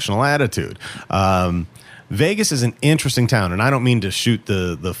a professional attitude? Vegas is an interesting town. And I don't mean to shoot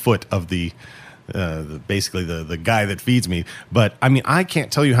the foot of basically the guy that feeds me. But I mean, I can't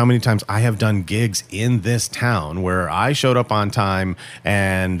tell you how many times I have done gigs in this town where I showed up on time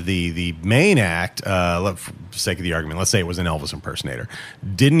and the main act, for the sake of the argument, let's say it was an Elvis impersonator,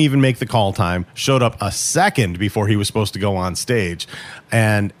 didn't even make the call time, showed up a second before he was supposed to go on stage.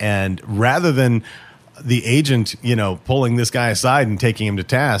 And rather than the agent, pulling this guy aside and taking him to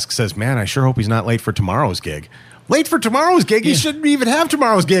task, says, man, I sure hope he's not late for tomorrow's gig. Late for tomorrow's gig? You shouldn't even have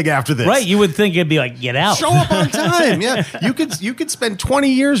tomorrow's gig after this. Right, you would think it'd be like, get out. Show up on time, yeah. You could spend 20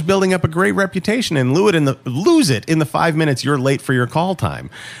 years building up a great reputation and lose it in the 5 minutes you're late for your call time.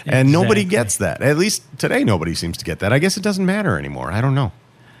 And nobody gets that. At least today nobody seems to get that. I guess it doesn't matter anymore. I don't know.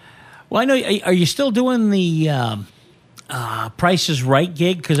 Well, I know, are you still doing the Price is Right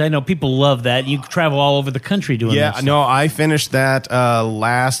gig? Because I know people love that. You travel all over the country doing that. Yeah, stuff. no, I finished that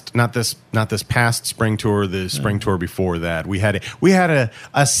not this past spring tour, the spring tour before that. We had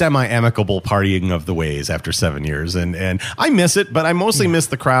a semi-amicable partying of the ways after 7 years, and I miss it, but I mostly miss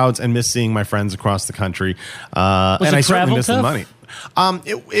the crowds and miss seeing my friends across the country. And I certainly miss the money.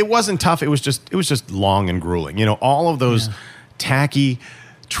 It wasn't tough. It was just long and grueling. You know, all of those tacky,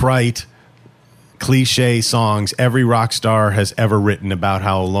 trite, cliche songs every rock star has ever written about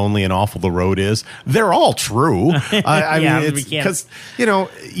how lonely and awful the road is. They're all true. I mean, it's because, you know,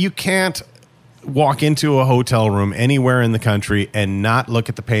 you can't walk into a hotel room anywhere in the country and not look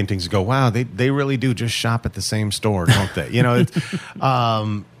at the paintings and go, wow, they really do just shop at the same store, don't they? You know, it's,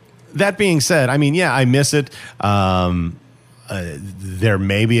 that being said, I mean, yeah, I miss it. There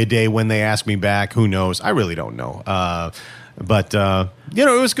may be a day when they ask me back. Who knows? I really don't know. But you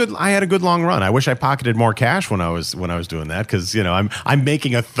know, it was good. I had a good long run. I wish I pocketed more cash when I was doing that, because you know I'm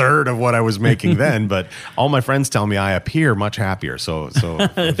making a third of what I was making then. But all my friends tell me I appear much happier. So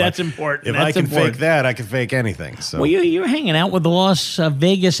that's important. If I can fake that, I can fake anything. So well, you're hanging out with the Las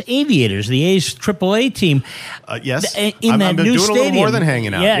Vegas Aviators, the A's AAA team. Yes, in that new doing stadium. A little more than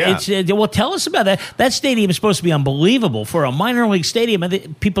hanging out. Yeah. It's well, tell us about that. That stadium is supposed to be unbelievable for a minor league stadium.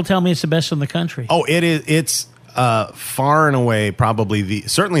 People tell me it's the best in the country. Oh, it is. It's far and away probably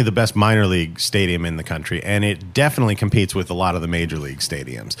certainly the best minor league stadium in the country, and it definitely competes with a lot of the major league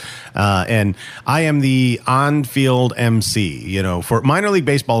stadiums. And I am the on-field MC. You know, for minor league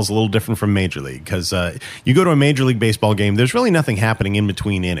baseball is a little different from major league, because you go to a major league baseball game, there's really nothing happening in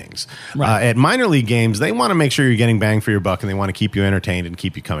between innings. Right. At minor league games, they want to make sure you're getting bang for your buck, and they want to keep you entertained and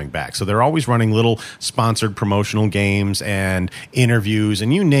keep you coming back. So they're always running little sponsored promotional games and interviews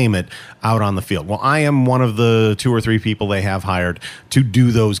and you name it out on the field. Well, I am one of the 2 or 3 people they have hired to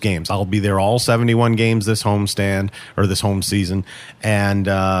do those games. I'll be there all 71 games this homestand or this home season, and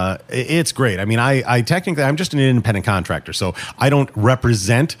it's great. I mean, I technically I'm just an independent contractor, so I don't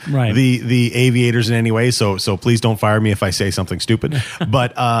represent the Aviators in any way. So please don't fire me if I say something stupid.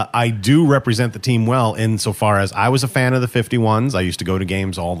 But I do represent the team well insofar as I was a fan of the 51s. I used to go to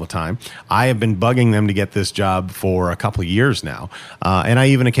games all the time. I have been bugging them to get this job for a couple of years now, and I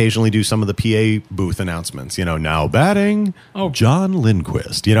even occasionally do some of the PA booth announcements. You know, now batting, John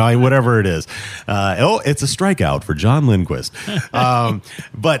Lindquist. You know, whatever it is. It's a strikeout for John Lindquist.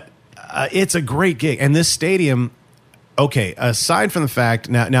 But it's a great gig. And this stadium, okay, aside from the fact,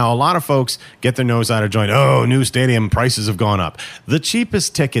 now a lot of folks get their nose out of joint. Oh, new stadium, prices have gone up. The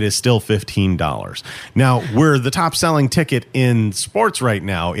cheapest ticket is still $15. Now, we're the top selling ticket in sports right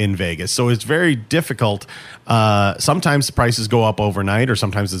now in Vegas, so it's very difficult. Sometimes the prices go up overnight, or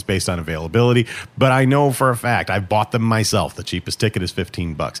sometimes it's based on availability. But I know for a fact, I've bought them myself. The cheapest ticket is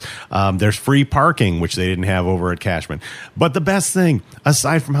 $15. There's free parking, which they didn't have over at Cashman. But the best thing,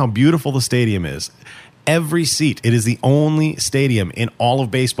 aside from how beautiful the stadium is, every seat. It is the only stadium in all of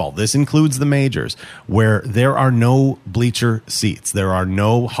baseball. This includes the majors, where there are no bleacher seats. There are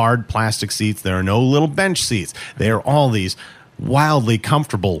no hard plastic seats. There are no little bench seats. They are all these wildly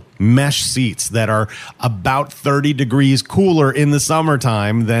comfortable mesh seats that are about 30 degrees cooler in the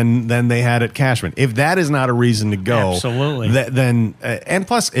summertime than they had at Cashman. If that is not a reason to go, absolutely. Then and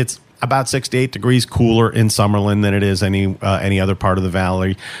plus it's about 6 to 8 degrees cooler in Summerlin than it is any other part of the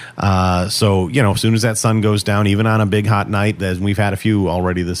valley. So, you know, as soon as that sun goes down, even on a big hot night, as we've had a few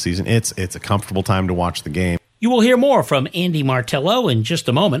already this season, it's a comfortable time to watch the game. You will hear more from Andy Martello in just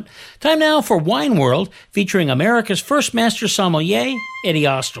a moment. Time now for Wine World, featuring America's first master sommelier, Eddie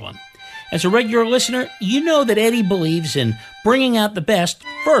Osterlin. As a regular listener, you know that Eddie believes in bringing out the best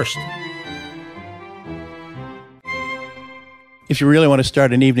first. If you really want to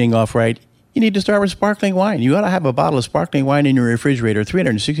start an evening off right, you need to start with sparkling wine. You ought to have a bottle of sparkling wine in your refrigerator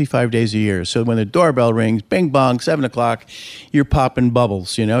 365 days a year. So when the doorbell rings, bing bong, 7 o'clock, you're popping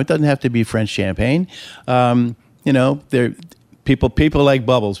bubbles. You know, it doesn't have to be French champagne. You know, people like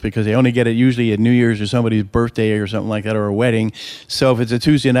bubbles because they only get it usually at New Year's or somebody's birthday or something like that, or a wedding. So if it's a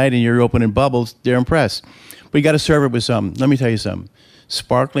Tuesday night and you're opening bubbles, they're impressed. But you got to serve it with something. Let me tell you something.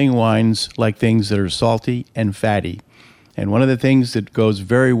 Sparkling wines like things that are salty and fatty. And one of the things that goes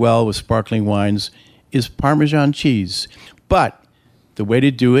very well with sparkling wines is Parmesan cheese. But the way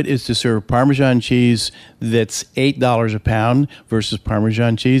to do it is to serve Parmesan cheese that's $8 a pound versus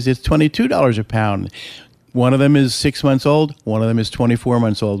Parmesan cheese that's $22 a pound. One of them is 6 months old. One of them is 24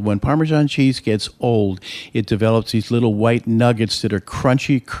 months old. When Parmesan cheese gets old, it develops these little white nuggets that are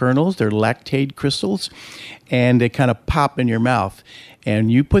crunchy kernels. They're lactate crystals, and they kind of pop in your mouth. And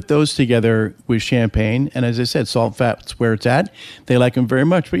you put those together with champagne, and as I said, salt, fat's where it's at. They like them very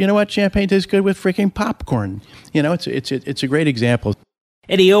much. But you know what? Champagne tastes good with freaking popcorn. You know, it's a great example.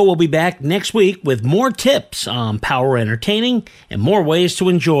 Eddie O will be back next week with more tips on power entertaining and more ways to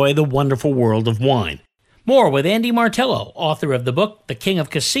enjoy the wonderful world of wine. More with Andy Martello, author of the book The King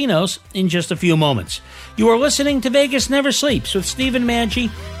of Casinos, in just a few moments. You are listening to Vegas Never Sleeps with Stephen Maggi,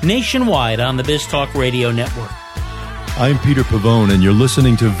 nationwide on the BizTalk Radio Network. I'm Peter Pavone, and you're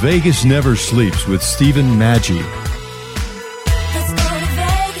listening to Vegas Never Sleeps with Stephen Maggi. Let's go to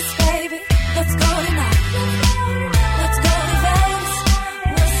Vegas, baby. Let's go tonight. Let's go to Vegas.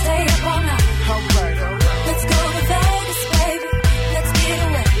 We'll stay up all night. Let's go to Vegas, baby. Let's get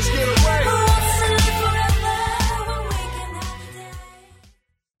away. Who wants to live forever when we can have a day?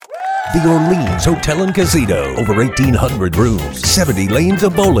 The Orleans Hotel and Casino. Over 1,800 rooms, 70 lanes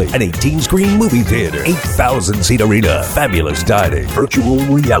of bowling, an 18-screen movie theater, 8,000-seat arena, fabulous dining, virtual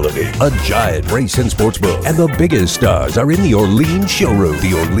reality, a giant race and sports book, and the biggest stars are in the Orleans showroom.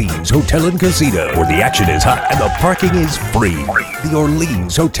 The Orleans Hotel and Casino, where the action is hot and the parking is free. The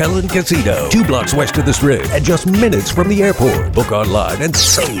Orleans Hotel and Casino, 2 blocks west of the Strip and just minutes from the airport. Book online and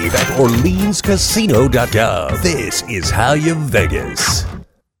save at OrleansCasino.com. This is how you Vegas.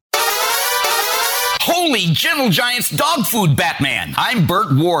 Holy Gentle Giants dog food Batman! I'm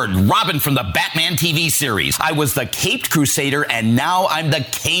Burt Ward, Robin from the Batman TV series. I was the Caped Crusader, and now I'm the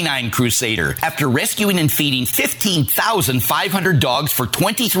Canine Crusader. After rescuing and feeding 15,500 dogs for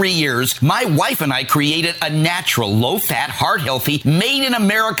 23 years, my wife and I created a natural, low-fat, heart-healthy,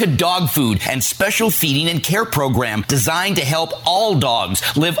 made-in-America dog food and special feeding and care program designed to help all dogs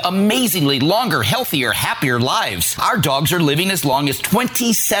live amazingly longer, healthier, happier lives. Our dogs are living as long as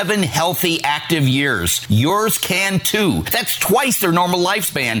 27 healthy, active years. Yours can too. That's twice their normal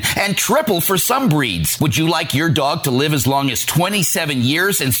lifespan and triple for some breeds. Would you like your dog to live as long as 27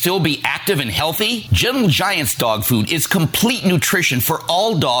 years and still be active and healthy? Gentle Giants dog food is complete nutrition for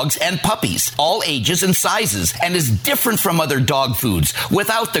all dogs and puppies, all ages and sizes, and is different from other dog foods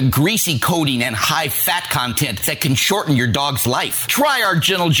without the greasy coating and high fat content that can shorten your dog's life. Try our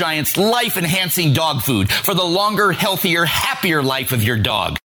Gentle Giants life-enhancing dog food for the longer, healthier, happier life of your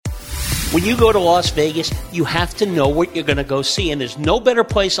dog. When you go to Las Vegas, you have to know what you're going to go see, and there's no better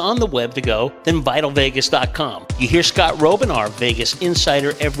place on the web to go than VitalVegas.com. You hear Scott Robin, our Vegas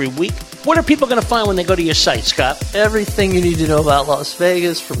insider, every week. What are people going to find when they go to your site, Scott? Everything you need to know about Las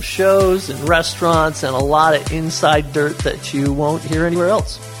Vegas, from shows and restaurants, and a lot of inside dirt that you won't hear anywhere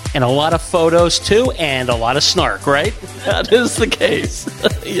else. And a lot of photos, too, and a lot of snark, right? That is the case.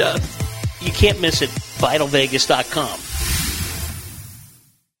 Yes. You can't miss it. VitalVegas.com.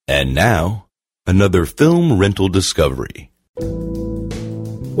 And now, another film rental discovery.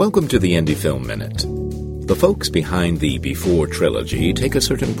 Welcome to the Indie Film Minute. The folks behind the Before trilogy take a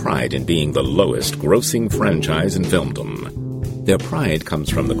certain pride in being the lowest grossing franchise in filmdom. Their pride comes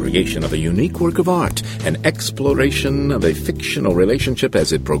from the creation of a unique work of art, an exploration of a fictional relationship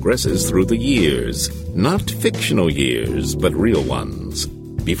as it progresses through the years. Not fictional years, but real ones.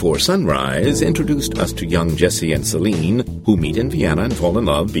 Before Sunrise introduced us to young Jesse and Celine, who meet in Vienna and fall in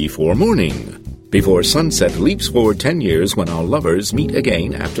love before morning. Before Sunset leaps forward 10 years when our lovers meet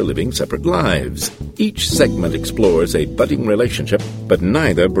again after living separate lives. Each segment explores a budding relationship, but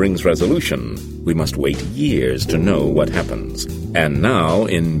neither brings resolution. We must wait years to know what happens. And now,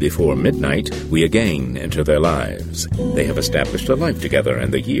 in Before Midnight, we again enter their lives. They have established a life together,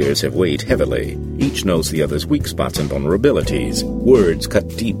 and the years have weighed heavily. Each knows the other's weak spots and vulnerabilities. Words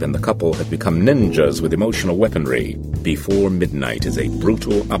cut deep, and the couple have become ninjas with emotional weaponry. Before Midnight is a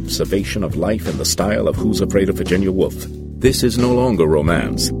brutal observation of life in the style of Who's Afraid of Virginia Woolf. This is no longer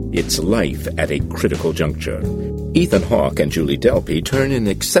romance. It's life at a critical juncture. Ethan Hawke and Julie Delpy turn in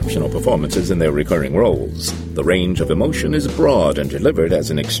exceptional performances in their recurring roles. The range of emotion is broad and delivered as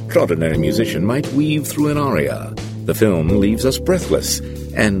an extraordinary musician might weave through an aria. The film leaves us breathless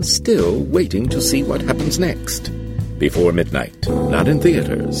and still waiting to see what happens next. Before Midnight, not in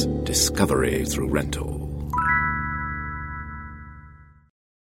theaters, discovery through rental.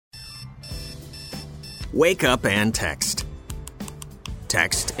 Wake up and text.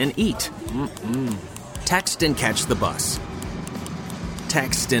 Text and eat. Text and catch the bus.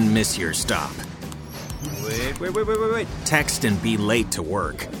 Text and miss your stop. Wait. Text and be late to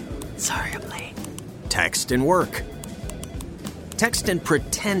work. Sorry, I'm late. Text and work. Text and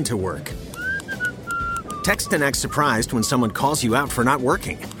pretend to work. Text and act surprised when someone calls you out for not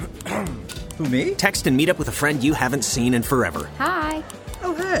working. Who, me? Text and meet up with a friend you haven't seen in forever. Hi.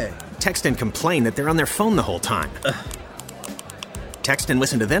 Oh, hey. Text and complain that they're on their phone the whole time. Text and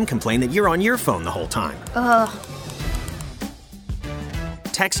listen to them complain that you're on your phone the whole time.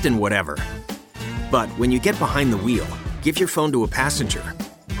 Text and whatever. But when you get behind the wheel, give your phone to a passenger.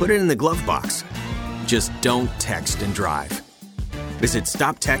 Put it in the glove box. Just don't text and drive. Visit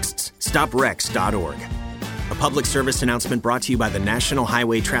StopTextsStopWrecks.org. A public service announcement brought to you by the National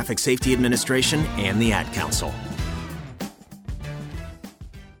Highway Traffic Safety Administration and the Ad Council.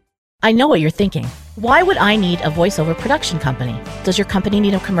 I know what you're thinking. Why would I need a voiceover production company? Does your company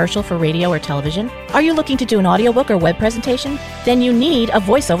need a commercial for radio or television? Are you looking to do an audiobook or web presentation? Then you need a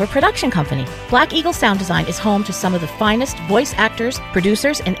voiceover production company. Black Eagle Sound Design is home to some of the finest voice actors,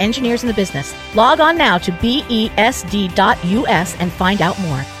 producers, and engineers in the business. Log on now to besd.us and find out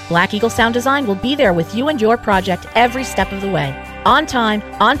more. Black Eagle Sound Design will be there with you and your project every step of the way. On time,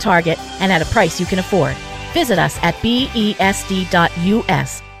 on target, and at a price you can afford. Visit us at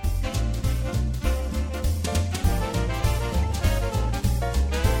besd.us.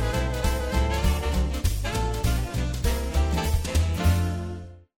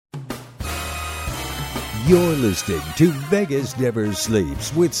 You're listening to Vegas Never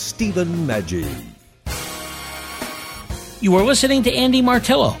Sleeps with Stephen Maggi. You are listening to Andy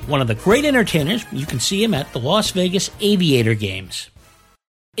Martello, one of the great entertainers. You can see him at the Las Vegas Aviator Games.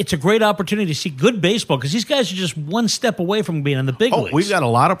 It's a great opportunity to see good baseball because these guys are just one step away from being in the big leagues. We've got a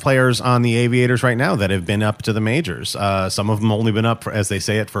lot of players on the Aviators right now that have been up to the majors. Some of them only been up, as they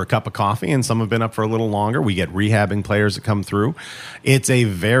say it, for a cup of coffee, and some have been up for a little longer. We get rehabbing players that come through. It's a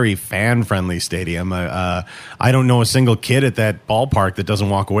very fan-friendly stadium. I don't know a single kid at that ballpark that doesn't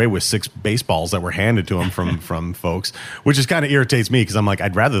walk away with 6 baseballs that were handed to him from folks, which just kind of irritates me because I'm like,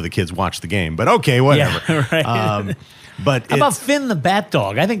 I'd rather the kids watch the game. But okay, whatever. Yeah, right. But how about Finn the Bat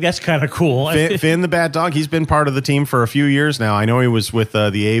Dog? I think that's kind of cool. Finn the Bat Dog, he's been part of the team for a few years now. I know he was with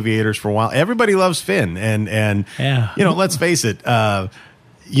the Aviators for a while. Everybody loves Finn, and yeah. You know, let's face it.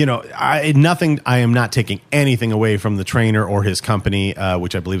 You know, I am not taking anything away from the trainer or his company,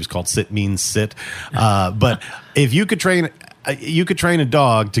 which I believe is called Sit Means Sit. But if you could train a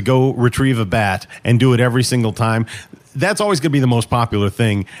dog to go retrieve a bat and do it every single time. That's always going to be the most popular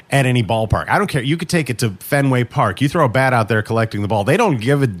thing at any ballpark. I don't care. You could take it to Fenway Park. You throw a bat out there collecting the ball. They don't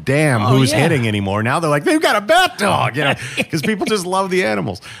give a damn who's hitting anymore. Now they're like, they've got a bat dog, you know, because people just love the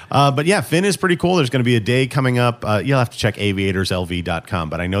animals. But yeah, Finn is pretty cool. There's going to be a day coming up. You'll have to check aviatorslv.com,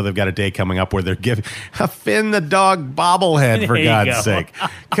 but I know they've got a day coming up where they're giving a Finn the dog bobblehead, for God's sake.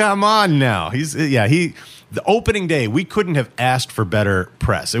 Come on now. The opening day, we couldn't have asked for better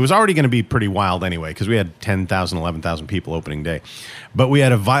press. It was already going to be pretty wild anyway because we had 10,000, 11,000 people opening day. But we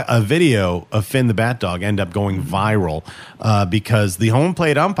had a video of Finn the Bat Dog end up going viral because the home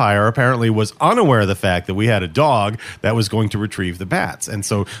plate umpire apparently was unaware of the fact that we had a dog that was going to retrieve the bats. And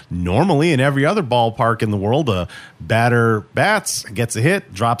so normally in every other ballpark in the world, a batter bats, gets a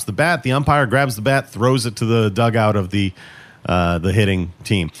hit, drops the bat, the umpire grabs the bat, throws it to the dugout of the hitting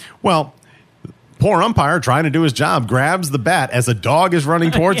team. Well, poor umpire trying to do his job grabs the bat as a dog is running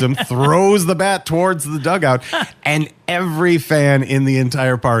towards him, throws the bat towards the dugout, and every fan in the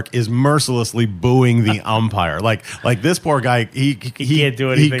entire park is mercilessly booing the umpire. Like this poor guy, he can't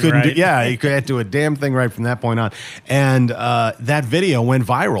do anything right. He couldn't do a damn thing right from that point on. And that video went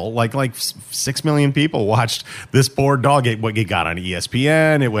viral. Like 6 million people watched this poor dog. It got on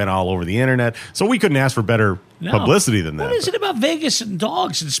ESPN. It went all over the internet. So we couldn't ask for better publicity than that. What is it about Vegas and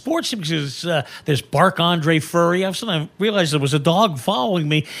dogs and sports? Because there's Bark Andre Furry. I realized there was a dog following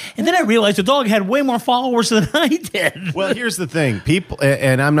me, and then I realized the dog had way more followers than I did. Well, here's the thing. People,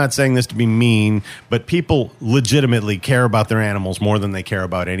 and I'm not saying this to be mean, but people legitimately care about their animals more than they care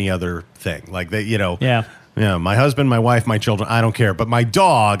about any other thing. Like they, Yeah. Yeah, my husband, my wife, my children, I don't care. But my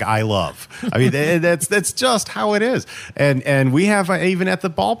dog, I love. I mean, that's just how it is. And we have, even at the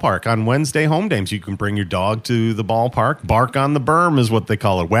ballpark, on Wednesday home games, you can bring your dog to the ballpark. Bark on the berm is what they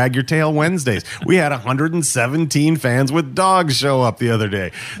call it. Wag your tail Wednesdays. We had 117 fans with dogs show up the other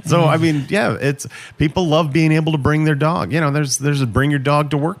day. So, I mean, yeah, it's people love being able to bring their dog. There's a bring your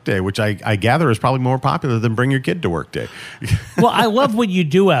dog to work day, which I gather is probably more popular than bring your kid to work day. Well, I love what you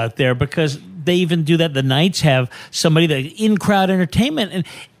do out there because they even do that. The Knights have somebody that in-crowd entertainment, and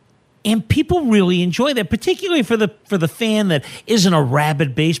And people really enjoy that, particularly for the fan that isn't a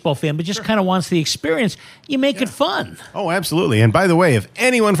rabid baseball fan, but just kind of wants the experience. You make it fun. Oh, absolutely. And by the way, if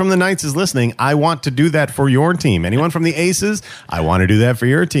anyone from the Knights is listening, I want to do that for your team. Anyone from the Aces, I want to do that for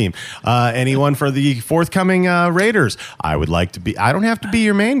your team. Anyone for the forthcoming Raiders, I would like to be. I don't have to be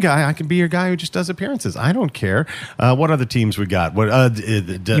your main guy. I can be your guy who just does appearances. I don't care. What other teams we got? What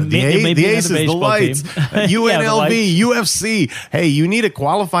the Aces, the Lights, UNLV, UFC. Hey, you need a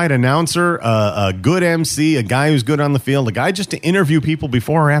qualified announcer, a good MC, a guy who's good on the field, a guy just to interview people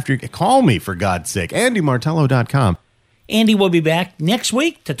before or after. Call me, for God's sake. AndyMartello.com. Andy will be back next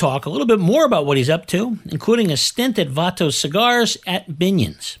week to talk a little bit more about what he's up to, including a stint at Vatos Cigars at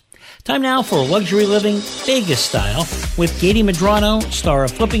Binion's. Time now for Luxury Living Vegas Style with Katie Medrano, star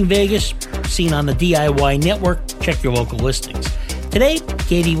of Flipping Vegas, seen on the DIY Network. Check your local listings. Today,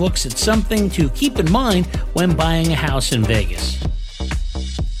 Katie looks at something to keep in mind when buying a house in Vegas.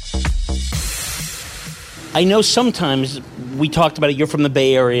 I know sometimes we talked about it, you're from the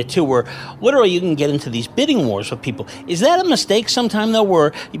Bay Area too, where literally you can get into these bidding wars with people. Is that a mistake sometime though,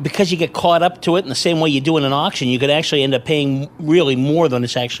 where because you get caught up to it in the same way you do in an auction, you could actually end up paying really more than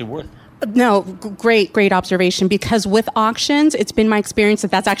it's actually worth? No, great observation, because with auctions, it's been my experience that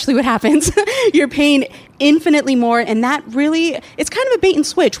that's actually what happens. You're paying infinitely more, and that really, it's kind of a bait and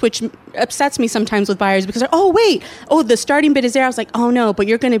switch, which upsets me sometimes with buyers because they're, the starting bid is there. I was like, oh no, but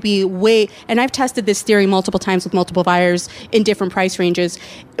you're going to be and I've tested this theory multiple times with multiple buyers in different price ranges.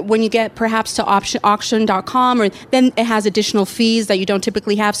 When you get perhaps to auction.com, or then it has additional fees that you don't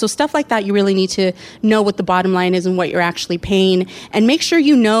typically have. So stuff like that, you really need to know what the bottom line is and what you're actually paying, and make sure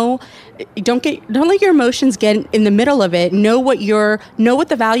you know. Don't let your emotions get in the middle of it. Know what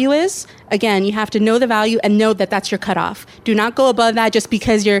the value is. Again, you have to know the value and know that that's your cutoff. Do not go above that just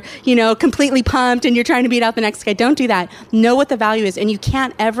because you're, completely pumped and you're trying to beat out the next guy. Don't do that. Know what the value is, and you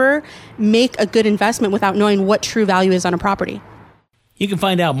can't ever make a good investment without knowing what true value is on a property. You can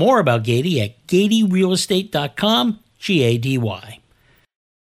find out more about Gady at GadyRealEstate.com, Gady.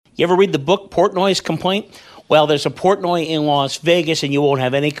 You ever read the book Portnoy's Complaint? Well, there's a Portnoy in Las Vegas, and you won't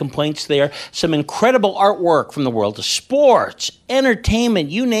have any complaints there. Some incredible artwork from the world of sports, entertainment,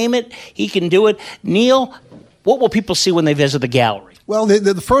 you name it, he can do it. Neil, what will people see when they visit the gallery? Well,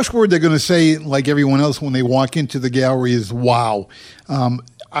 the first word they're going to say, like everyone else, when they walk into the gallery is wow.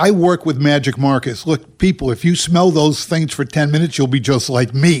 I work with Magic Marcus. Look, people, if you smell those things for 10 minutes, you'll be just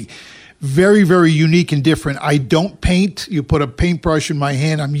like me. Very, very unique and different. I don't paint. You put a paintbrush in my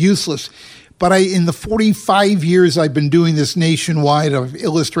hand, I'm useless. But in the 45 years I've been doing this nationwide, I've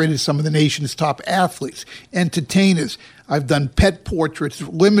illustrated some of the nation's top athletes, entertainers. I've done pet portraits,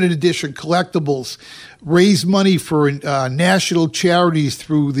 limited edition collectibles, raised money for national charities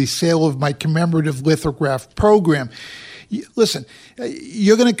through the sale of my commemorative lithograph program. Listen,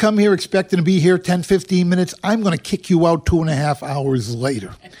 you're going to come here expecting to be here 10, 15 minutes. I'm going to kick you out 2.5 hours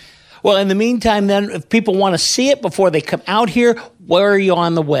later. Well, in the meantime, then, if people want to see it before they come out here, where are you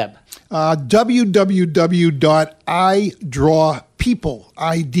on the web?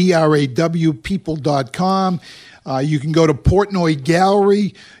 www.idrawpeople.com. You can go to Portnoy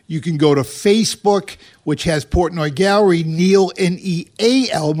Gallery. You can go to Facebook, which has Portnoy Gallery, Neil,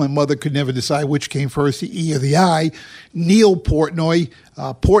 N-E-A-L. My mother could never decide which came first, the E or the I. Neil Portnoy.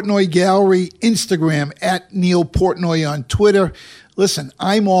 Portnoy Gallery, Instagram, at Neil Portnoy on Twitter. Listen,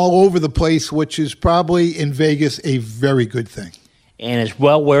 I'm all over the place, which is probably in Vegas a very good thing. And it's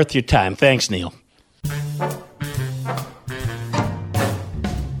well worth your time. Thanks, Neil.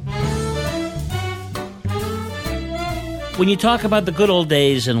 When you talk about the good old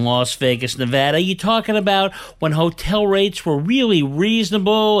days in Las Vegas, Nevada, you're talking about when hotel rates were really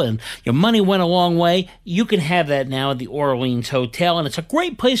reasonable and your money went a long way. You can have that now at the Orleans Hotel, and it's a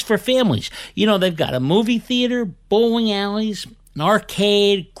great place for families. They've got a movie theater, bowling alleys, an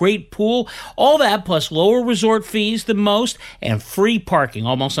arcade, great pool, all that plus lower resort fees than most, and free parking,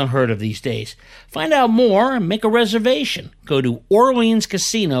 almost unheard of these days. Find out more and make a reservation. Go to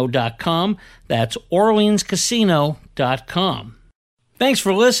OrleansCasino.com. That's OrleansCasino.com. Thanks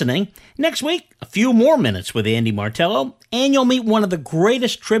for listening. Next week, a few more minutes with Andy Martello, and you'll meet one of the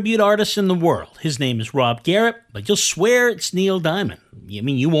greatest tribute artists in the world. His name is Rob Garrett, but you'll swear it's Neil Diamond.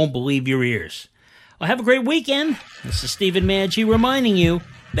 You won't believe your ears. Well, have a great weekend. This is Stephen Maggi reminding you,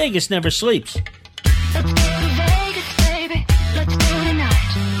 Vegas never sleeps. Let's go to Vegas, baby. Let's go tonight.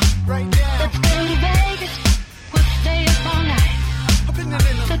 Right now. Let's go to Vegas. We'll stay up all night.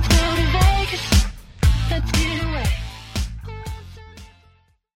 Let's go to Vegas. Let's get away.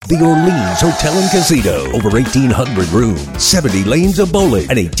 The Orleans Hotel and Casino. Over 1,800 rooms, 70 lanes of bowling,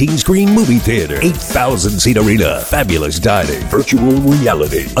 an 18-screen movie theater, 8,000-seat arena, fabulous dining, virtual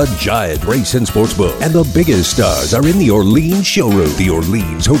reality, a giant race and sports book, and the biggest stars are in the Orleans showroom. The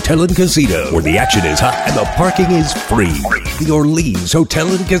Orleans Hotel and Casino, where the action is hot and the parking is free. The Orleans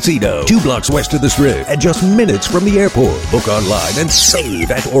Hotel and Casino, 2 blocks west of the Strip and just minutes from the airport. Book online and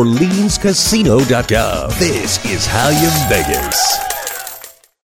save at OrleansCasino.com. This is how you Vegas.